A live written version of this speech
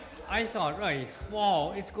I thought, right,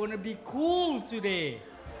 fall, it's going to be cool today.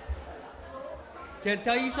 Can I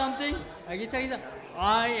tell you something? I can tell you something.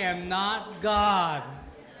 I am not God.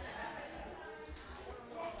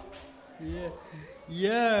 Yeah.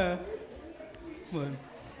 Yeah. Well,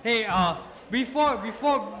 hey, before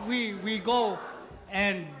we go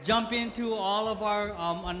and jump into all of our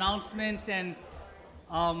announcements and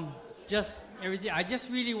just everything, I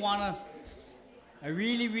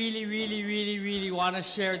really want to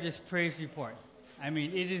share this praise report. I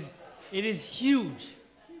mean, it is huge.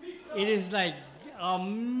 It is like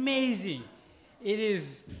amazing. It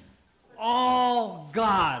is all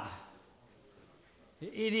God.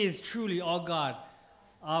 It is truly all God.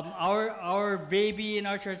 Our baby in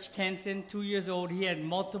our church, Kenson, 2 years old, he had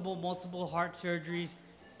multiple heart surgeries.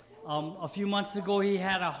 A few months ago, he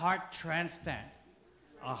had a heart transplant.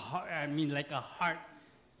 Like a heart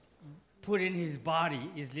put in his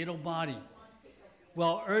body, his little body.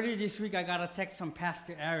 Well, earlier this week, I got a text from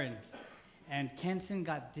Pastor Aaron, and Kenson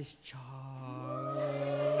got discharged.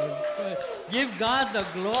 Give God the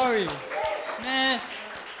glory. Man,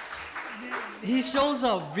 he shows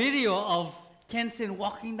a video of Kenson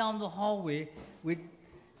walking down the hallway with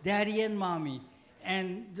Daddy and Mommy,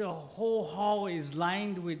 and the whole hallway is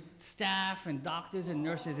lined with staff and doctors and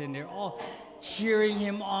nurses, and they're all cheering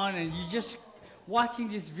him on, and you just watching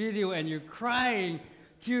this video and you're crying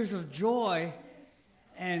tears of joy.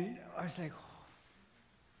 And I was like, oh,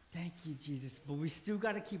 thank you, Jesus. But we still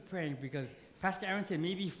got to keep praying, because Pastor Aaron said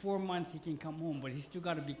maybe 4 months he can come home, but he still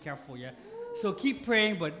got to be careful, yeah? So keep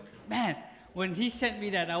praying. But man, when he sent me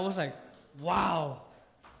that, I was like, wow,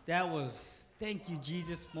 that was, thank you,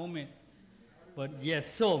 Jesus moment. But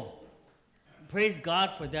yes, so praise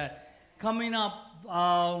God for that. Coming up,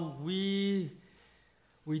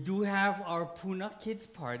 we do have our Puna Kids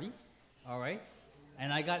Party, all right?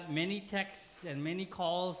 And I got many texts and many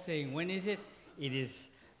calls saying, when is it? It is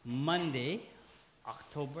Monday,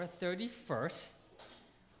 October 31st,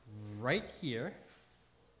 right here,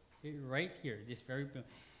 this very,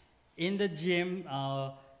 in the gym.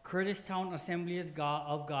 Curtistown Assembly of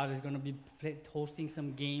God is going to be hosting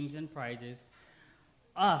some games and prizes.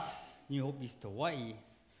 Us, New Hope East Hawaii,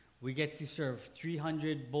 we get to serve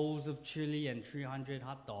 300 bowls of chili and 300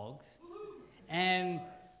 hot dogs. And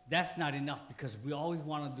that's not enough, because we always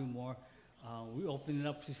want to do more. We open it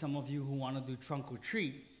up to some of you who want to do trunk or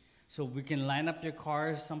treat. So we can line up your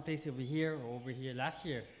cars someplace over here or over here. Last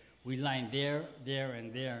year, we lined there,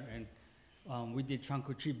 and there. And we did trunk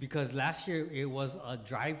or treat, because last year it was a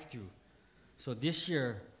drive-through. So this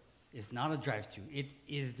year, it's not a drive-through. It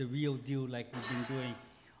is the real deal, like we've been doing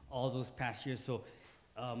all those past years. So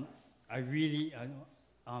I really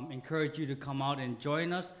encourage you to come out and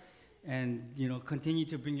join us, and continue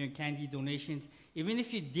to bring your candy donations. Even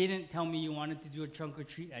if you didn't tell me you wanted to do a trunk or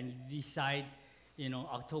treat and you decide,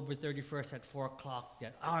 October 31st at 4 o'clock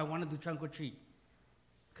that, I want to do trunk or treat.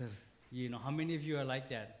 Because, how many of you are like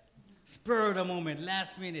that? Spur of the moment,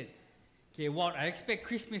 last minute. Okay, Walt, I expect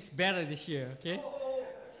Christmas better this year, okay?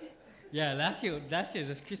 Yeah, last year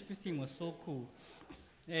this Christmas theme was so cool.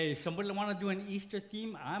 Hey, if somebody want to do an Easter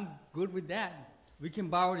theme, I'm good with that. We can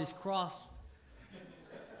borrow this cross.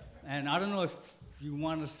 And I don't know if you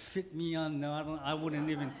want to fit me on. No, I wouldn't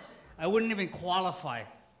even qualify.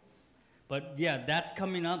 But yeah, that's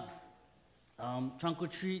coming up. Trunk or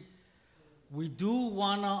treat. We do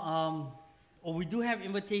wanna, we do have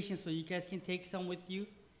invitations, so you guys can take some with you,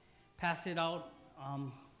 pass it out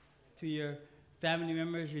to your family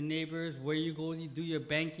members, your neighbors, where you go, you do your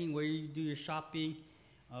banking, where you do your shopping,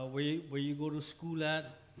 where you go to school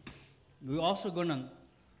at. We're also gonna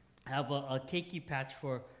have a keiki patch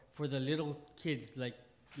for the little kids, like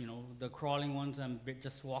the crawling ones and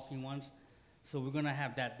just walking ones. So we're gonna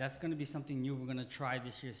have that. That's gonna be something new we're gonna try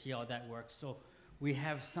this year, see how that works. So we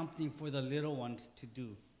have something for the little ones to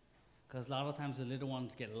do, because a lot of times the little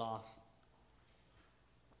ones get lost.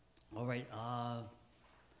 All right, I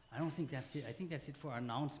don't think that's it. I think that's it for our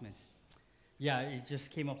announcements. Yeah, it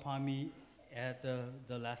just came upon me at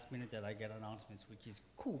the last minute that I get announcements, which is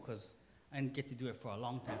cool, because I didn't get to do it for a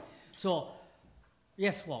long time. So,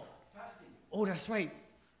 yes, Walt? Fasting. Oh, that's right.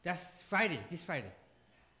 That's Friday, this Friday.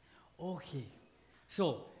 Okay.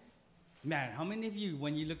 So, man, how many of you,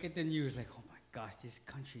 when you look at the news, like, oh my gosh, this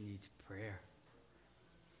country needs prayer?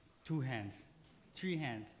 2 hands, 3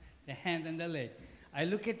 hands, the hand and the leg. I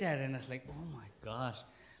look at that and I was like, oh my gosh,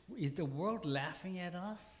 is the world laughing at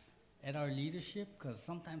us, at our leadership? Because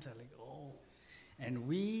sometimes I'm like, oh, and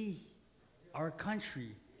our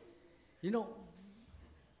country, it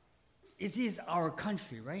is our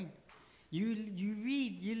country, right? When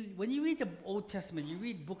you read the Old Testament, you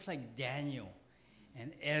read books like Daniel,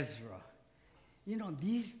 and Ezra. You know,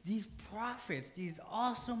 these prophets, these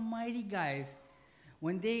awesome, mighty guys,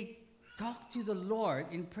 when they talk to the Lord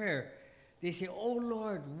in prayer, they say, "Oh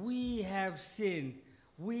Lord, we have sinned,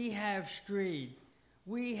 we have strayed,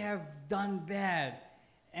 we have done bad."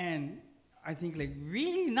 And I think, like,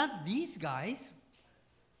 really, not these guys,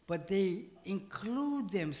 but they include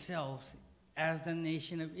themselves as the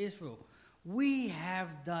nation of Israel. We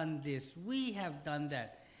have done this, we have done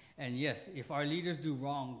that. And yes, if our leaders do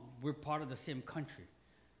wrong, we're part of the same country.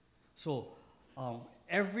 So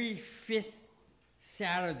every fifth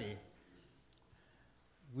Saturday,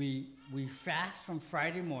 we fast from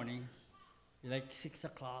Friday morning, like 6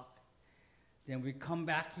 o'clock. Then we come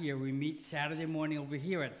back here. We meet Saturday morning over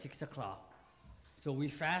here at 6 o'clock. So we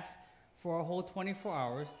fast for a whole 24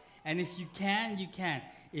 hours. And if you can, you can.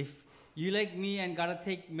 If you like me and gotta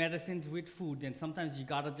take medicines with food, then sometimes you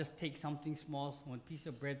gotta just take something small, one piece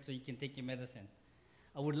of bread, so you can take your medicine.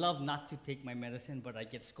 I would love not to take my medicine, but I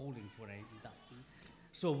get scoldings when I do that.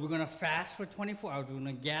 So we're gonna fast for 24 hours. We're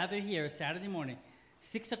gonna gather here Saturday morning,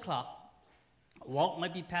 6 o'clock. Walt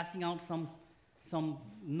might be passing out some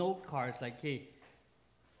note cards like, "Hey,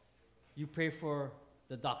 you pray for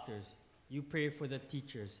the doctors, you pray for the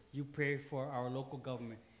teachers, you pray for our local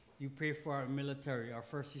government, you pray for our military, our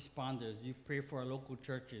first responders, you pray for our local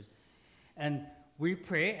churches." And we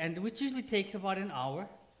pray, and which usually takes about an hour.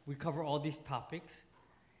 We cover all these topics.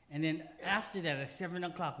 And then after that, at 7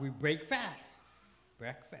 o'clock, we break fast.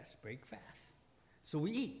 Break fast. So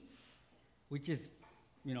we eat, which is,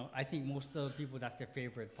 I think most of the people, that's their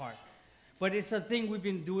favorite part. But it's a thing we've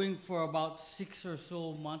been doing for about 6 or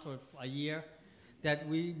so months or a year, that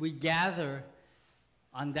we gather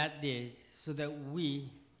on that day so that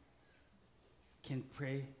we can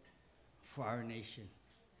pray for our nation.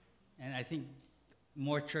 And I think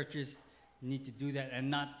more churches need to do that, and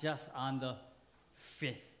not just on the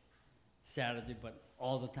 5th Saturday, but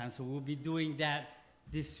all the time. So we'll be doing that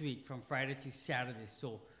this week from Friday to Saturday.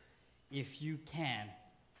 So if you can,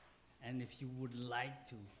 and if you would like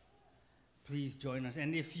to, please join us.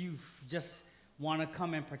 And if you just want to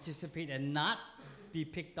come and participate and not be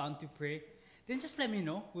picked on to pray, then just let me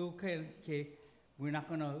know. We're not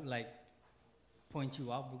going to point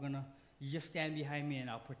you out. You just stand behind me and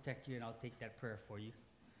I'll protect you and I'll take that prayer for you.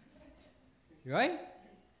 Right?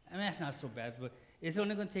 I mean, that's not so bad, but it's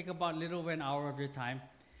only going to take about a little over an hour of your time.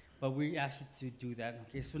 But we ask you to do that.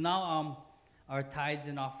 Okay, so now our tithes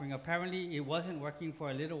and offering. Apparently, it wasn't working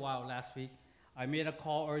for a little while last week. I made a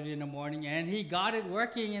call early in the morning, and he got it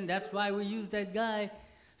working, and that's why we used that guy.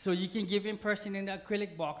 So you can give in person in the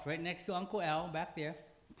acrylic box right next to Uncle Al back there.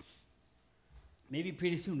 Maybe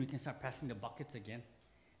pretty soon we can start passing the buckets again,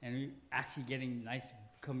 and we're actually getting nice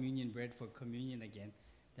communion bread for communion again.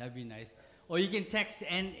 That'd be nice. Or you can text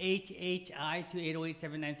NHHI to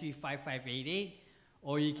 808-793-5588.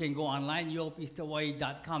 Or you can go online,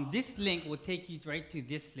 uopeasthawaii.com. This link will take you right to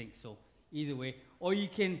this link, so either way. Or you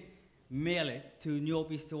can mail it to New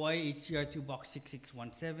Hope East Hawaii, HCR2 Box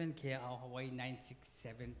 6617, KL Hawaii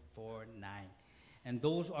 96749. And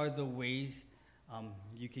those are the ways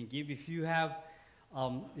you can give. If you have,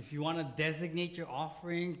 if you want to designate your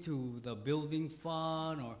offering to the building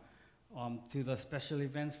fund or to the special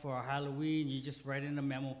events for our Halloween, you just write in a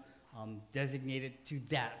memo, designate it to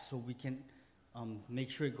that so we can make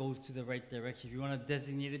sure it goes to the right direction. If you want to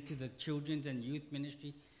designate it to the children's and youth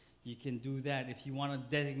ministry, you can do that. If you want to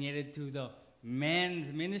designate it to the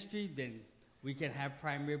men's ministry, then we can have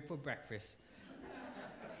prime rib for breakfast.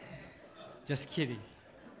 Just kidding.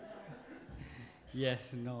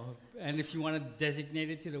 Yes, no. And if you want to designate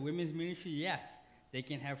it to the women's ministry, yes, they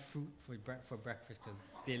can have fruit for breakfast because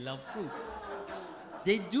they love fruit.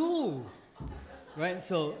 They do. Right?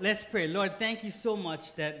 So let's pray. Lord, thank you so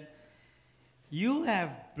much that you have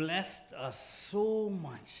blessed us so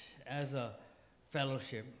much as a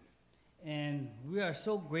fellowship. And we are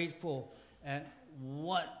so grateful at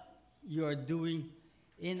what you are doing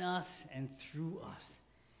in us and through us.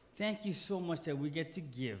 Thank you so much that we get to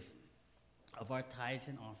give of our tithes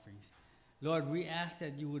and offerings. Lord, we ask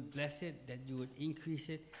that you would bless it, that you would increase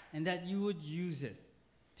it, and that you would use it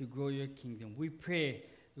to grow your kingdom. We pray,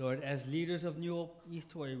 Lord, as leaders of New Hope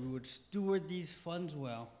East Hawaii, we would steward these funds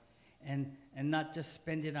well and not just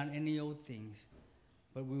spend it on any old things,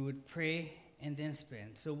 but we would pray and then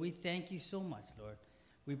spend. So we thank you so much, Lord.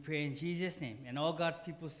 We pray in Jesus' name. And all God's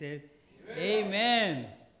people said, Amen.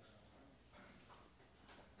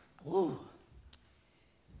 Ooh,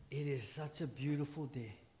 it is such a beautiful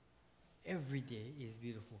day. Every day is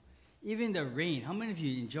beautiful. Even the rain. How many of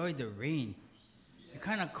you enjoyed the rain? It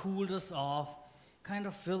kind of cooled us off, kind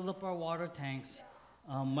of filled up our water tanks.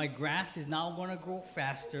 My grass is now going to grow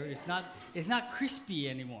faster. It's not crispy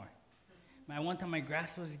anymore. One time my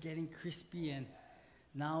grass was getting crispy, and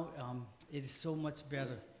now it is so much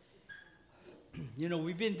better.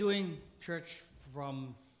 We've been doing church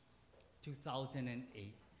from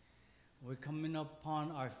 2008. We're coming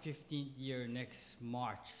upon our 15th year next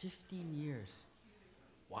March. 15 years.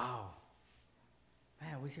 Wow.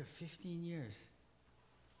 Man, I was here 15 years.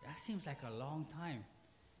 That seems like a long time.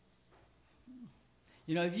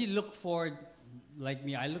 If you look forward, like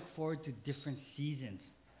me, I look forward to different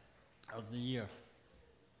seasons of the year.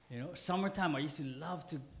 Summertime, I used to love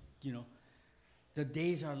to, the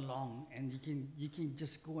days are long, and you can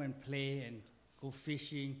just go and play and go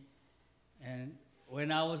fishing. And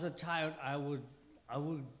when I was a child, I would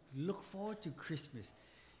look forward to Christmas.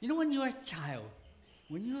 When you're a child,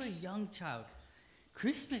 when you're a young child,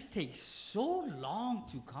 Christmas takes so long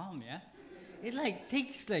to come, yeah? It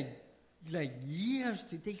takes years,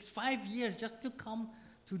 it takes 5 years just to come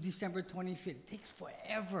to December 25th. It takes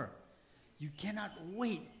forever. You cannot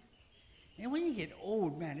wait. And when you get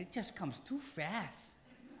old, man, it just comes too fast.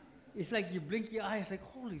 It's like you blink your eyes, like,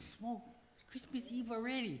 holy smoke, it's Christmas Eve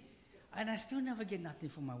already. And I still never get nothing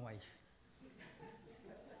from my wife.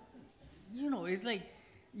 It's like,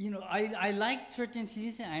 I like certain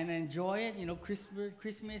seasons and I enjoy it,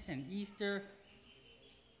 Christmas and Easter,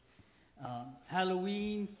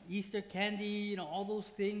 Halloween, Easter candy, all those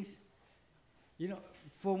things.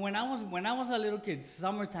 For when I was a little kid,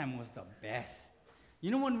 summertime was the best.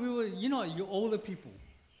 When we were, you older people.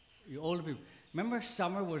 Remember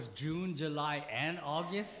summer was June, July, and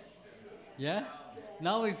August? Yeah?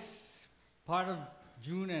 Now it's part of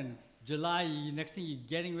June and July. Next thing you're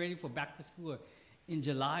getting ready for back to school. In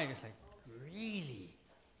July, it's like, really?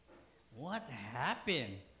 What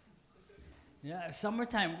happened? Yeah,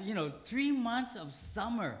 summertime, 3 months of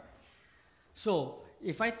summer. So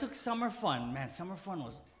if I took summer fun, man, summer fun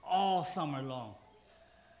was all summer long.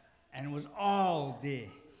 And it was all day.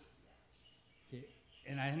 Okay.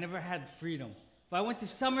 And I never had freedom. If I went to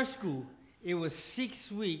summer school, it was 6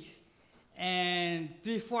 weeks and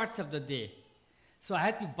 3/4 of the day. So I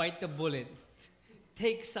had to bite the bullet,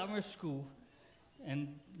 take summer school,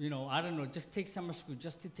 and, I don't know, just take summer school,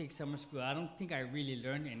 just to take summer school. I don't think I really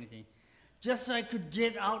learned anything. Just so I could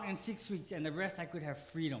get out in 6 weeks, and the rest I could have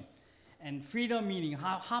freedom. And freedom meaning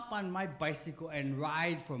hop on my bicycle and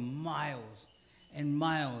ride for miles and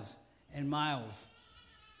miles and miles.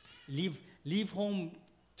 Leave home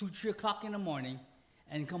 2, 3 o'clock in the morning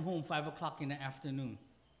and come home 5 o'clock in the afternoon.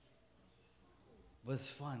 It was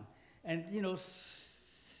fun. And,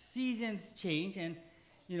 seasons change, and,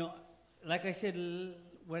 like I said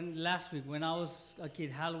last week, when I was a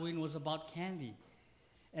kid, Halloween was about candy.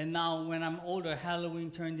 And now when I'm older, Halloween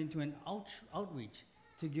turned into an outreach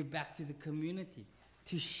to give back to the community,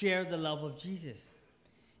 to share the love of Jesus.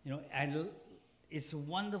 And it's a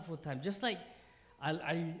wonderful time. Just like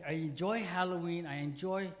I enjoy Halloween, I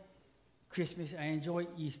enjoy Christmas, I enjoy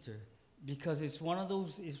Easter, because it's one of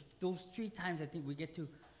those 3 times I think we get to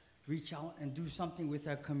reach out and do something with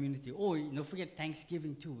our community. Oh, don't forget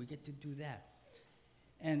Thanksgiving too. We get to do that.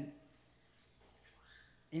 And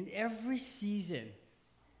in every season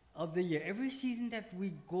of the year, every season that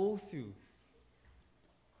we go through,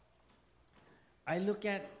 I look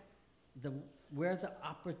at where the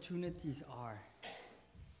opportunities are.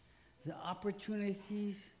 The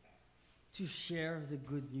opportunities to share the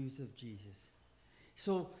good news of Jesus.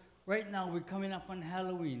 So right now we're coming up on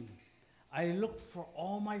Halloween. I look for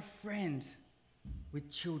all my friends with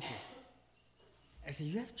children. I say,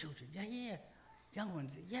 you have children? Yeah. Young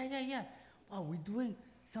ones? Yeah. Wow, we're doing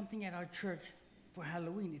something at our church for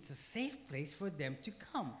Halloween. It's a safe place for them to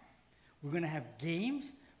come. We're going to have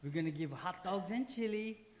games. We're going to give hot dogs and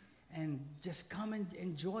chili, and just come and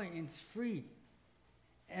enjoy, and it's free.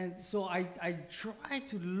 And so I try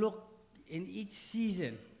to look in each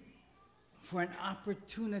season for an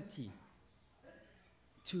opportunity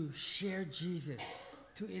to share Jesus,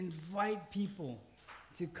 to invite people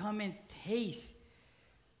to come and taste.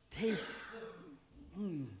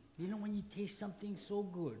 When you taste something so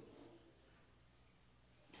good,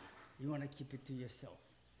 you want to keep it to yourself.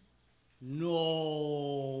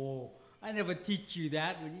 No, I never teach you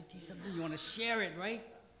that. When you taste something, you want to share it, right?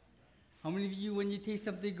 How many of you, when you taste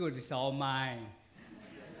something good, it's all mine?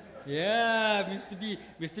 Yeah,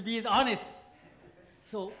 Mr. B is honest.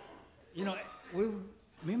 So,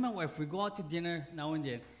 me and my wife, we go out to dinner now and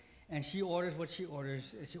then, and she orders what she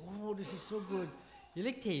orders. And she, oh, this is so good. You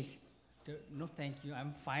like taste? No, thank you.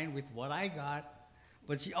 I'm fine with what I got.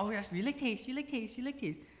 But she always asks me, you like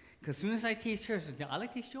taste? Because as soon as I taste hers, I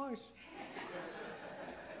like taste yours.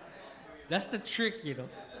 That's the trick, you know.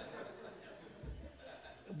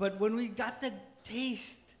 But when we got the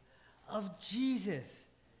taste of Jesus,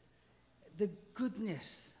 the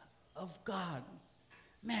goodness of God,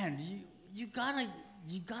 man, you gotta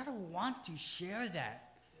want to share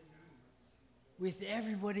that with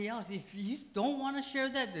everybody else. If you don't want to share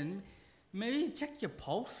that, then maybe check your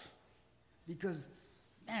pulse, because,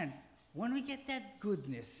 man, when we get that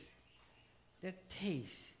goodness, that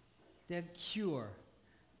taste, that cure,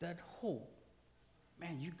 that hope,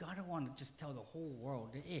 man, you gotta want to just tell the whole world,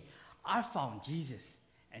 hey, I found Jesus,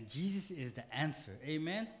 and Jesus is the answer.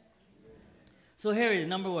 Amen? So here is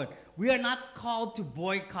number one. We are not called to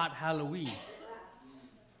boycott Halloween.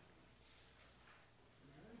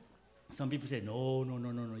 Some people say, no,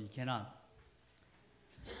 you cannot.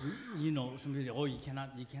 You know, some people say, oh, you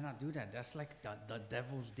cannot do that. That's like the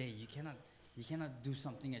devil's day. You cannot do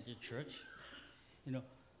something at your church. You know,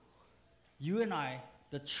 you and I,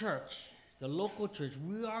 the church, the local church,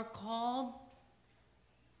 we are called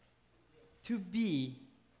to be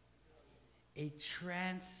a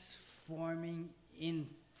transforming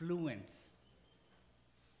influence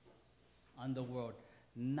on the world,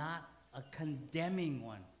 not a condemning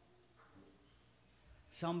one.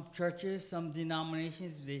 Some churches, some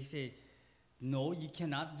denominations, they say, no, you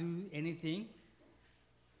cannot do anything.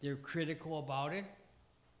 They're critical about it.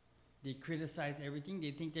 They criticize everything.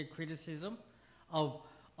 They think their criticism of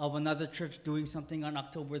another church doing something on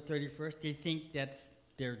October 31st, they think that's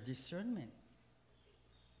their discernment.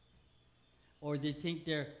 Or they think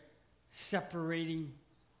they're separating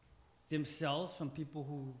themselves from people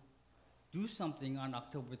who do something on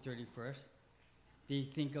October 31st. They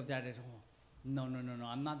think of that as, oh, no,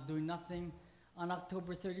 I'm not doing nothing on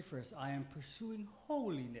October 31st. I am pursuing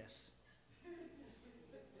holiness.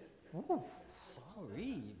 Whoa,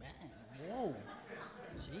 sorry, man. Whoa,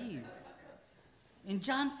 gee. In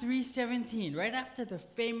John 3:17, right after the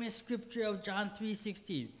famous scripture of John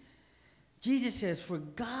 3:16, Jesus says, for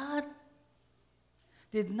God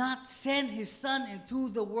did not send his Son into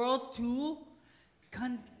the world to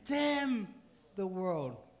condemn the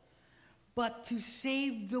world, but to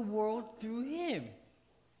save the world through him.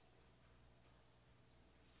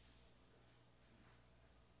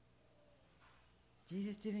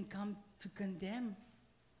 Jesus didn't come to condemn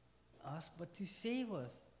us, but to save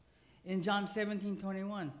us. In John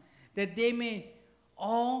 17:21, that they may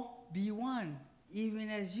all be one, even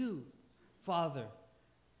as you, Father,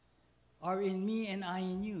 are in me and I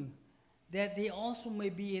in you, that they also may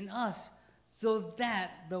be in us, so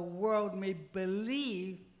that the world may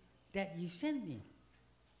believe that you sent me.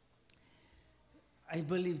 I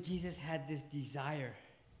believe Jesus had this desire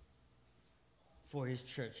for his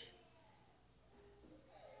church,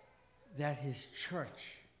 that his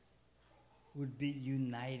church would be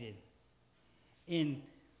united in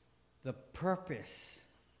the purpose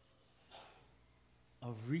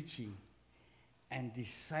of reaching and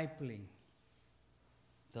discipling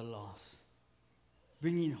the lost,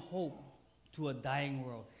 bringing hope to a dying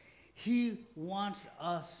world. He wants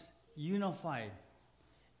us unified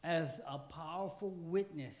as a powerful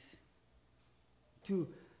witness to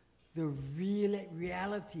the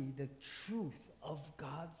reality, the truth of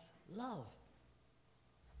God's love.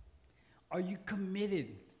 Are you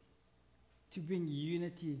committed to bring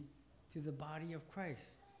unity to the body of Christ,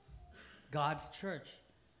 God's church?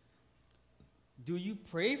 Do you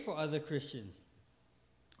pray for other Christians?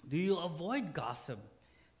 Do you avoid gossip?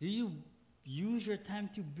 Do you use your time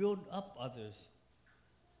to build up others?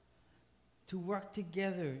 To work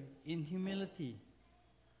together in humility?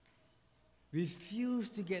 Refuse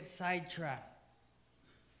to get sidetracked.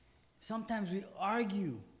 Sometimes we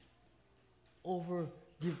argue over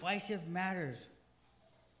divisive matters,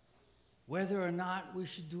 whether or not we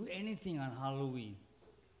should do anything on Halloween.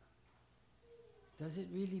 Does it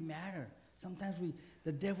really matter? Sometimes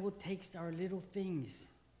the devil takes our little things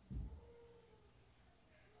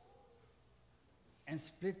and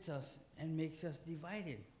splits us and makes us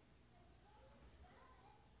divided.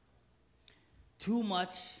 Too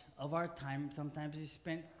much of our time sometimes is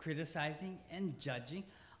spent criticizing and judging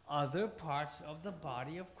other parts of the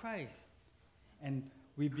body of Christ. And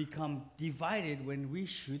we become divided when we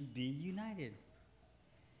should be united.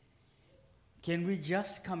 Can we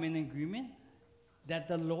just come in agreement that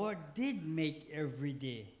the Lord did make every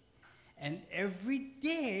day? And every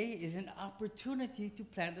day is an opportunity to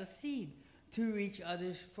plant a seed, to reach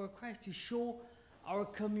others for Christ, to show our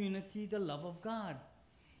community the love of God.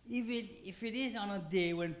 Even if it is on a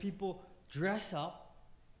day when people dress up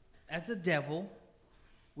as the devil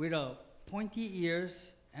with a pointy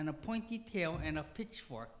ears and a pointy tail and a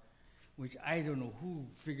pitchfork, which I don't know who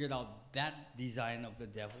figured out that design of the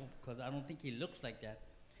devil, because I don't think he looks like that.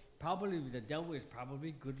 Probably the devil is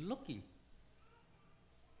probably good looking.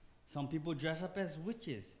 Some people dress up as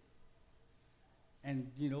witches.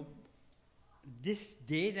 And, this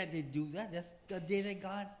day that they do that, that's the day that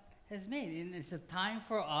God has made. And it's a time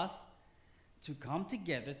for us to come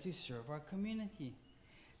together to serve our community.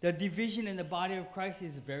 The division in the body of Christ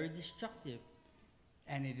is very destructive.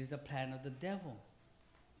 And it is a plan of the devil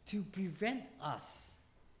to prevent us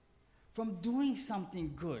from doing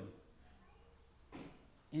something good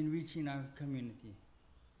in reaching our community.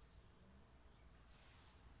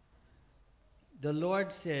 The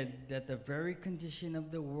Lord said that the very condition of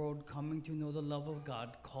the world coming to know the love of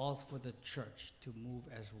God calls for the church to move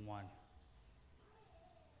as one.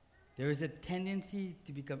 There is a tendency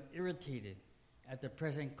to become irritated at the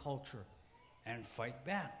present culture and fight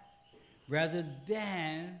back, rather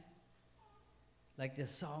than, like the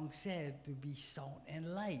song said, to be salt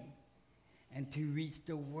and light and to reach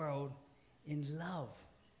the world in love.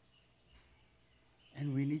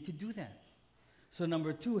 And we need to do that. So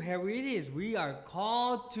number 2, here it is. We are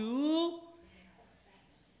called to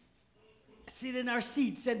sit in our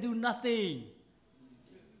seats and do nothing.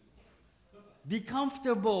 Be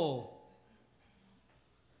comfortable.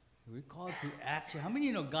 We're called to action. How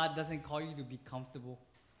many God doesn't call you to be comfortable?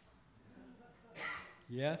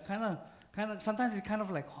 Yeah, kind of. Sometimes it's kind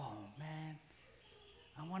of like, oh man,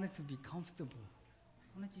 I wanted to be comfortable.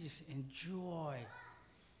 I wanted to just enjoy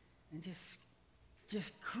and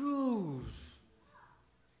just cruise.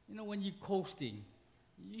 When you're coasting,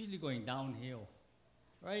 you're usually going downhill,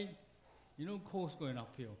 right? You don't coast going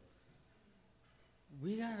uphill.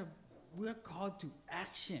 We're called to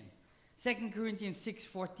action. 2 Corinthians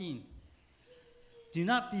 6:14. Do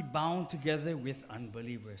not be bound together with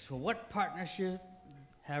unbelievers. For what partnership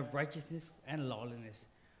have righteousness and lawlessness?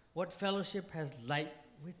 What fellowship has light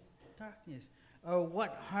with darkness? Or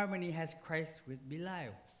what harmony has Christ with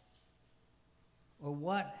Belial? Or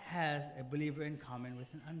what has a believer in common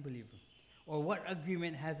with an unbeliever? Or what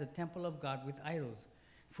agreement has the temple of God with idols?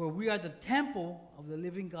 For we are the temple of the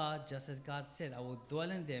living God, just as God said, I will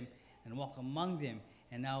dwell in them and walk among them,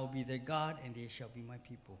 and I will be their God, and they shall be my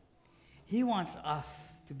people. He wants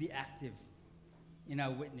us to be active in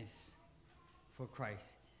our witness for Christ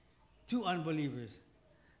to unbelievers,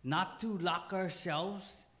 not to lock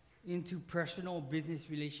ourselves into personal business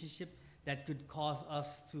relationship that could cause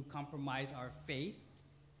us to compromise our faith.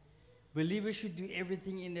 Believers should do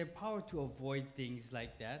everything in their power to avoid things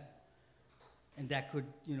like that. And that could,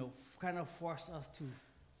 kind of force us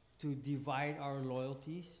to divide our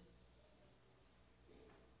loyalties.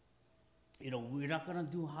 We're not going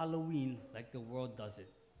to do Halloween like the world does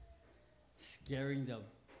it, scaring the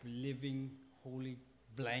living, holy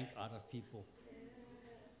blank out of people.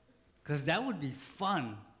 Because that would be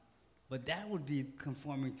fun. But that would be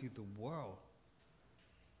conforming to the world.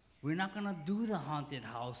 We're not going to do the haunted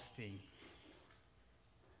house thing.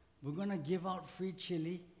 We're going to give out free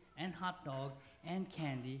chili and hot dog and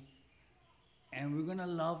candy. And we're going to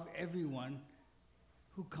love everyone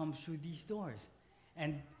who comes through these doors.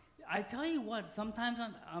 And I tell you what, sometimes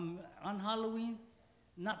on Halloween,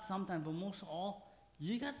 not sometimes, but most all,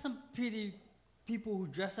 you got some pretty people who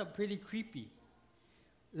dress up pretty creepy.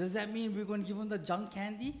 Does that mean we're going to give them the junk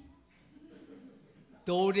candy?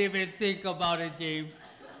 Don't even think about it, James.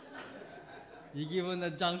 You give them the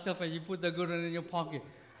junk stuff and you put the good one in your pocket.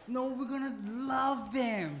 No, we're going to love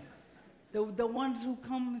them. The ones who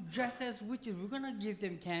come dressed as witches, we're going to give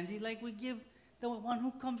them candy like we give the one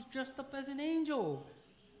who comes dressed up as an angel.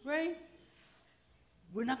 Right?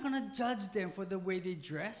 We're not going to judge them for the way they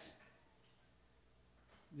dress.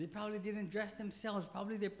 They probably didn't dress themselves.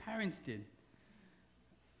 Probably their parents did.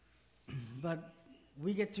 But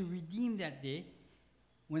we get to redeem that day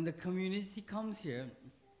when the community comes here,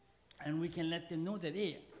 and we can let them know that,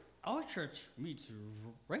 hey, our church meets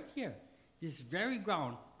right here, this very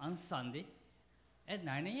ground, on Sunday at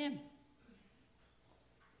 9 a.m.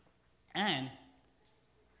 And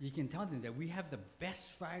you can tell them that we have the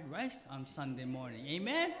best fried rice on Sunday morning.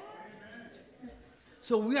 Amen? Amen.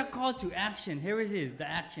 So we are called to action. Here it is, the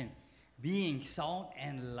action. Being salt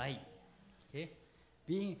and light. Okay?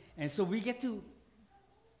 And so we get to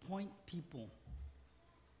point people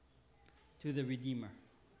to the Redeemer.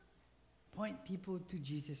 Point people to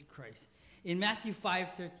Jesus Christ. In Matthew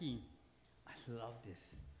 5:13, I love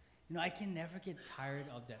this. I can never get tired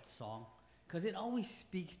of that song because it always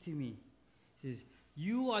speaks to me. It says,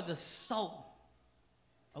 you are the salt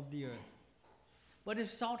of the earth. But if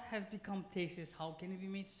salt has become tasteless, how can it be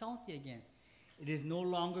made salty again? It is no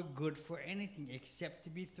longer good for anything except to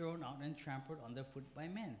be thrown out and trampled underfoot by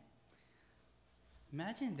men.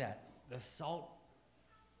 Imagine that, the salt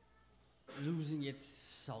losing its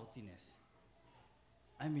saltiness.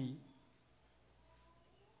 I mean,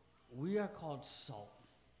 we are called salt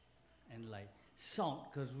and light.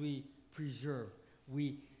 Salt because we preserve,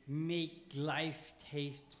 we make life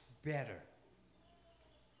taste better.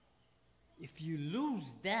 If you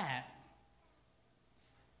lose that,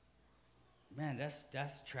 man,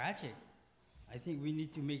 that's tragic. I think we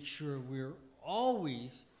need to make sure we're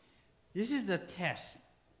always, this is the test.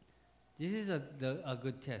 This is a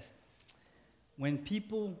good test. When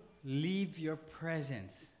people leave your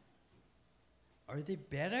presence, are they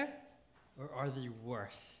better or are they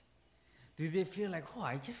worse? Do they feel like, oh,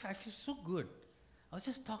 I feel so good. I was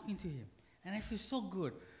just talking to him and I feel so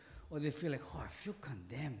good. Or they feel like, oh, I feel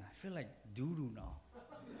condemned. I feel like doo-doo now.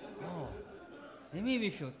 Oh, they made me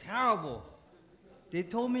feel terrible. They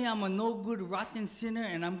told me I'm a no good, rotten sinner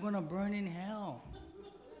and I'm going to burn in hell.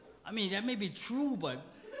 I mean, that may be true, but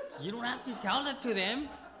you don't have to tell that to them.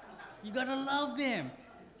 You got to love them.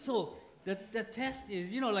 So the test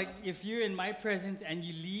is, like if you're in my presence and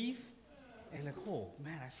you leave, it's like, oh,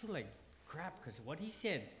 man, I feel like crap because what he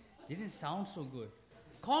said didn't sound so good.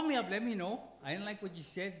 Call me up, let me know. I didn't like what you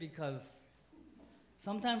said because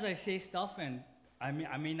sometimes I say stuff and I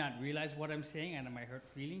may not realize what I'm saying and it might hurt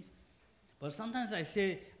feelings. But sometimes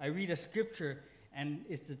I read a scripture and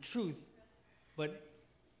it's the truth. But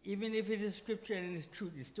even if it is scripture and it's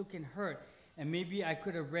truth, it still can hurt. And maybe I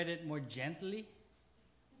could have read it more gently.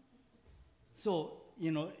 So,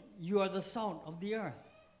 you are the salt of the earth.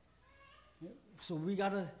 So we got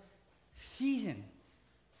to season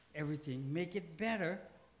everything, make it better,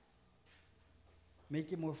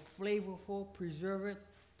 make it more flavorful, preserve it.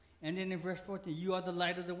 And then in verse 14, you are the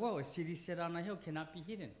light of the world. A city set on a hill cannot be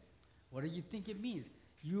hidden. What do you think it means?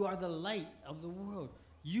 You are the light of the world.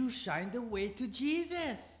 You shine the way to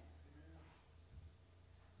Jesus.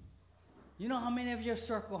 You know how many of your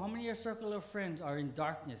circle of friends are in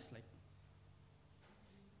darkness, like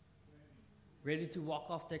ready to walk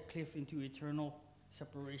off that cliff into eternal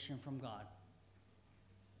separation from God?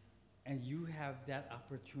 And you have that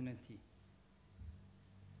opportunity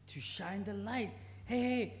to shine the light.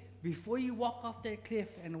 Hey, before you walk off that cliff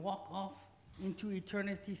and walk off into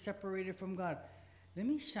eternity separated from God, let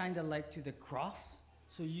me shine the light to the cross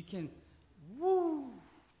so you can,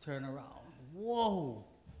 turn around. Whoa.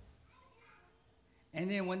 And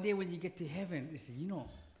then one day when you get to heaven, they say,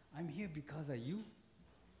 I'm here because of you.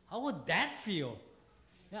 How would that feel?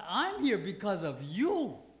 Yeah, I'm here because of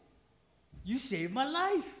you. You saved my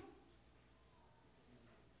life.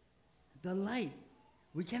 The light.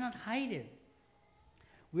 We cannot hide it.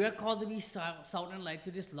 We are called to be salt and light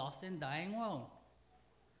to this lost and dying world.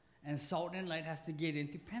 And salt and light has to get in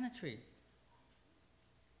to penetrate.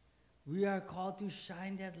 We are called to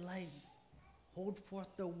shine that light, hold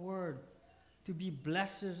forth the word, to be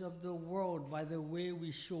blessers of the world by the way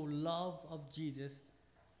we show love of Jesus,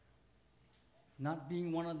 not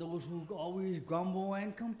being one of those who always grumble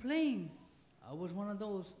and complain. I was one of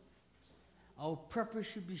those. Our purpose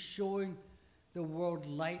should be showing the world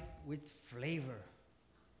light with flavor.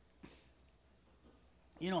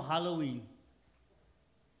 Halloween.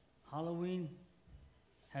 Halloween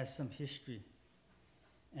has some history.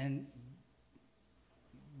 And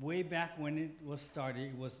way back when it was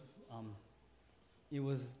started, it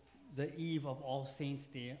was the eve of All Saints'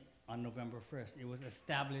 Day on November 1st. It was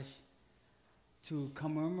established to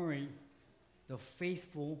commemorate the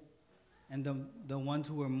faithful and the ones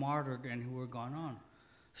who were martyred and who were gone on.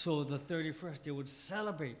 So the 31st, they would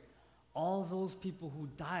celebrate all those people who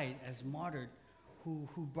died as martyred,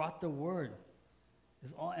 who brought the word.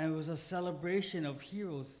 And it was a celebration of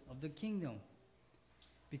heroes of the kingdom.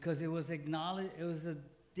 Because it was a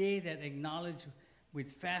day that acknowledged with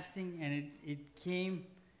fasting, and it came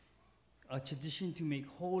a tradition to make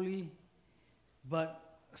holy,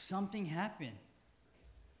 but something happened.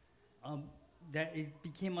 That it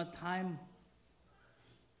became a time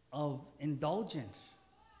of indulgence,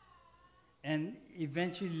 and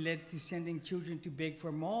eventually led to sending children to beg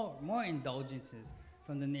for more indulgences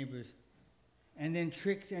from the neighbors. And then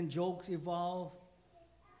tricks and jokes evolved,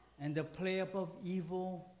 and the play up of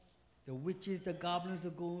evil, the witches, the goblins, the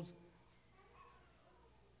ghouls,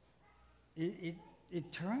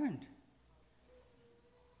 it turned.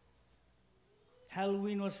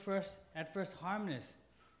 Halloween was at first harmless,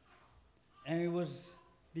 and it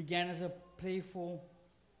began as a playful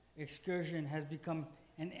excursion, has become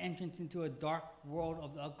an entrance into a dark world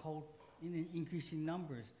of the occult in increasing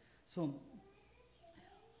numbers. So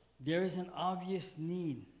there is an obvious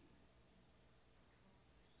need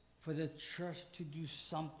for the church to do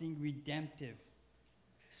something redemptive,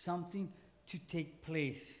 something to take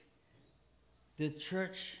place. The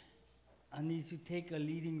church needs to take a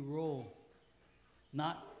leading role,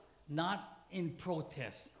 not in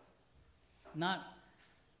protest, not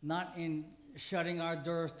in shutting our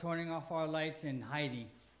doors, turning off our lights, and hiding,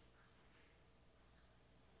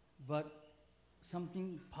 but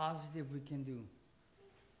something positive we can do.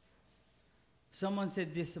 Someone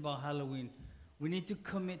said this about Halloween: we need to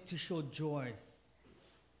commit to show joy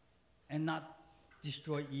and not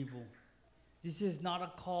destroy evil. This is not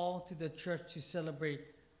a call to the church to celebrate.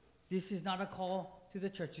 This is not a call to the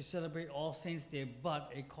church to celebrate All Saints' Day,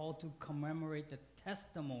 but a call to commemorate the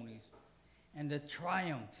testimonies and the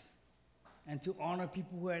triumphs, and to honor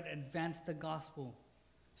people who had advanced the gospel,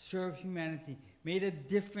 served humanity, made a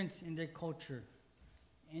difference in their culture,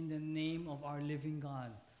 in the name of our living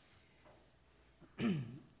God.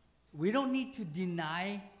 We don't need to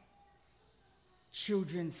deny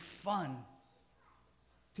children fun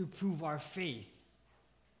to prove our faith,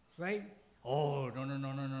 right? Oh,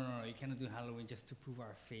 no. You cannot do Halloween just to prove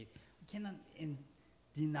our faith. We cannot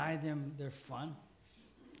deny them their fun.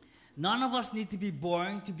 None of us need to be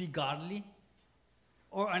boring to be godly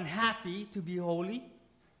or unhappy to be holy.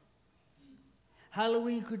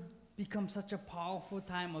 Halloween could become such a powerful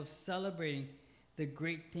time of celebrating the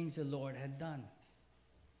great things the Lord had done.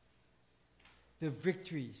 The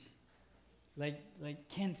victories, like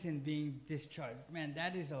Kenson being discharged. Man,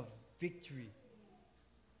 that is a victory.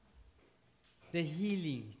 The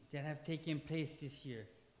healings that have taken place this year.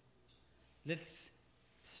 Let's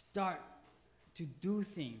start to do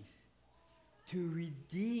things to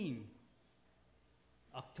redeem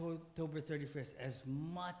October 31st as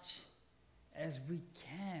much as we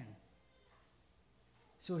can.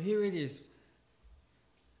 So here it is.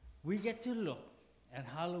 We get to look at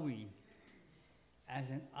Halloween as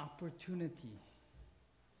an opportunity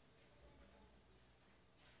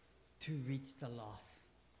to reach the lost.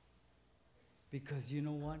 Because you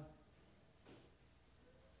know what?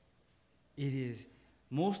 It is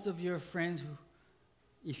most of your friends,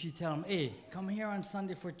 if you tell them, hey, come here on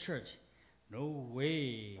Sunday for church. No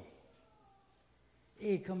way.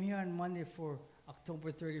 Hey, come here on Monday for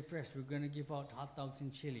October 31st. We're going to give out hot dogs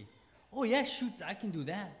and chili. Oh, yeah, shoot, I can do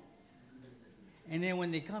that. And then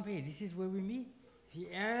when they come, hey, this is where we meet. If you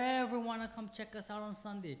ever want to come check us out on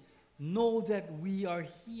Sunday, know that we are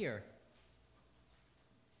here.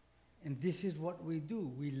 And this is what we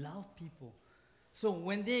do. We love people. So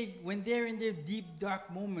when they're in their deep,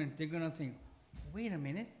 dark moments, they're going to think, wait a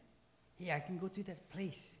minute. Hey, I can go to that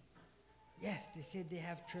place. Yes, they said they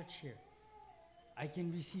have church here. I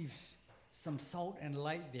can receive some salt and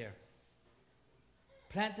light there.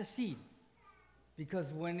 Plant the seed.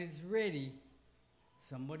 Because when it's ready,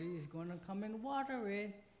 somebody is going to come and water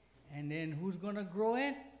it. And then who's going to grow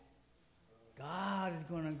it? God is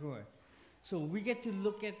going to grow it. So we get to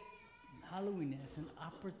look at Halloween as an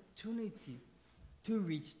opportunity to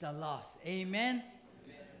reach the lost. Amen?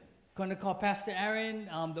 Going to call Pastor Aaron,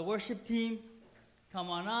 the worship team. Come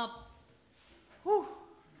on up. Whew.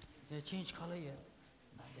 Did I change color yet?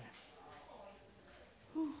 Not yet.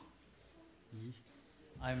 Whew.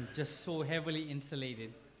 I'm just so heavily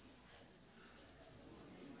insulated.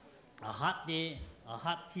 A hot day, a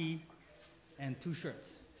hot tea, and 2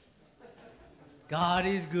 shirts. God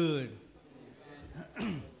is good.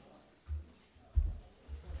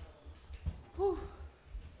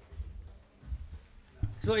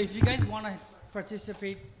 So if you guys want to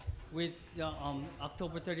participate with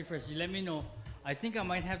October 31st, you let me know. I think I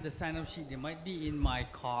might have the sign-up sheet. It might be in my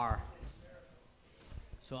car.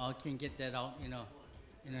 So I can get that out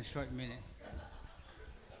in a short minute.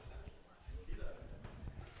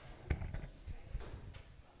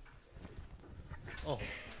 Oh.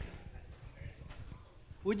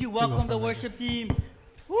 Would you welcome the worship team?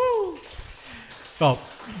 Woo! Well,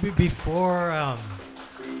 before I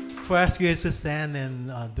ask you guys to stand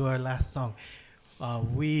and do our last song,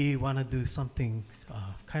 we want to do something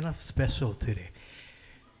kind of special today.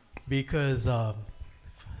 Because for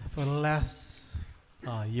the last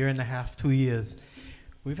year and a half, 2 years,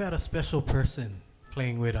 we've had a special person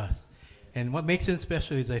playing with us. And what makes him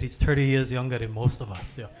special is that he's 30 years younger than most of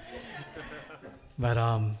us. Yeah. But,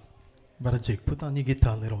 Brother Jake, put on your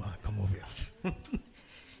guitar a little while. Come over here.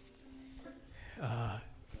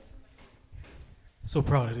 So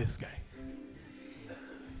proud of this guy.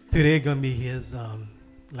 Today going to be his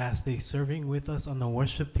last day serving with us on the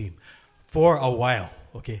worship team for a while.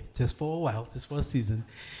 Okay, just for a while, just for a season.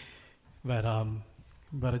 But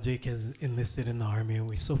Brother Jake has enlisted in the army, and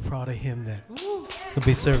we're so proud of him that he'll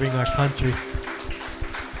be serving our country.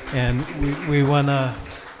 And we want to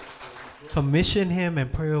commission him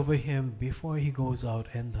and pray over him before he goes out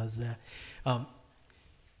and does that. Um,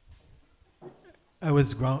 I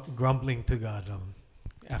was grumbling to God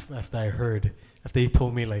after he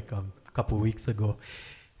told me like a couple weeks ago.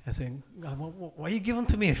 I said, God, why are you giving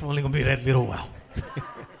to me if I'm only going to be that little while?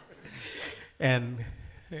 And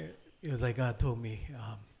it was like God told me,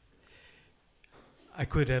 I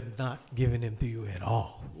could have not given him to you at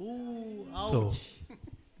all. Ooh, ouch. So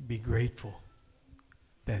be grateful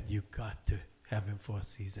that you got to have him for a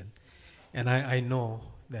season. And I know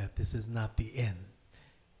that this is not the end,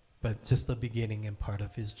 but just the beginning and part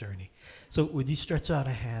of his journey. So would you stretch out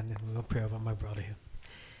a hand and we're going to pray over my brother here.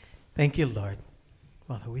 Thank you, Lord.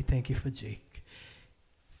 Father, we thank you for Jake.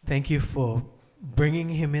 Thank you for bringing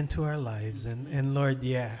him into our lives. And Lord,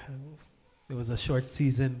 yeah, it was a short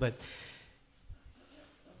season, but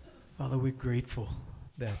Father, we're grateful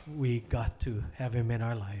that we got to have him in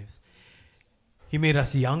our lives. He made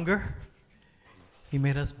us younger. He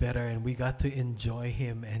made us better, and we got to enjoy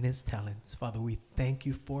him and his talents. Father, we thank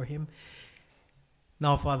you for him.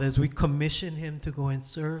 Now, Father, as we commission him to go and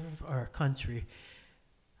serve our country,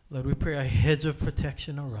 Lord, we pray a hedge of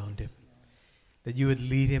protection around him, that you would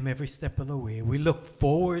lead him every step of the way. We look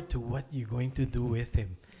forward to what you're going to do with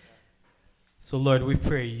him. So, Lord, we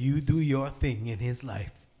pray you do your thing in his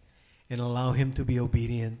life and allow him to be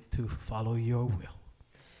obedient to follow your will.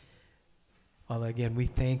 Father, again, we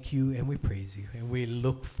thank you and we praise you, and we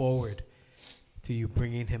look forward to you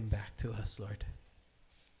bringing him back to us, Lord,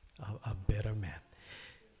 a better man.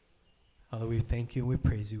 Father, we thank you and we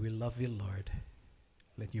praise you. We love you, Lord.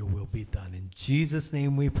 Let your will be done. In Jesus'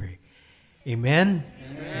 name we pray. Amen.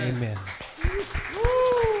 Amen. Amen.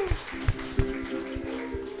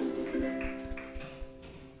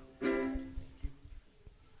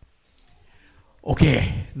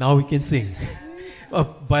 Okay, now we can sing.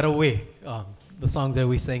 By the way, the songs that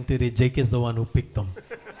we sang today, Jake is the one who picked them.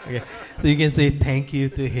 Okay, so you can say thank you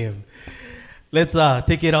to him. Let's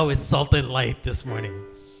take it out with Salt and Light this morning.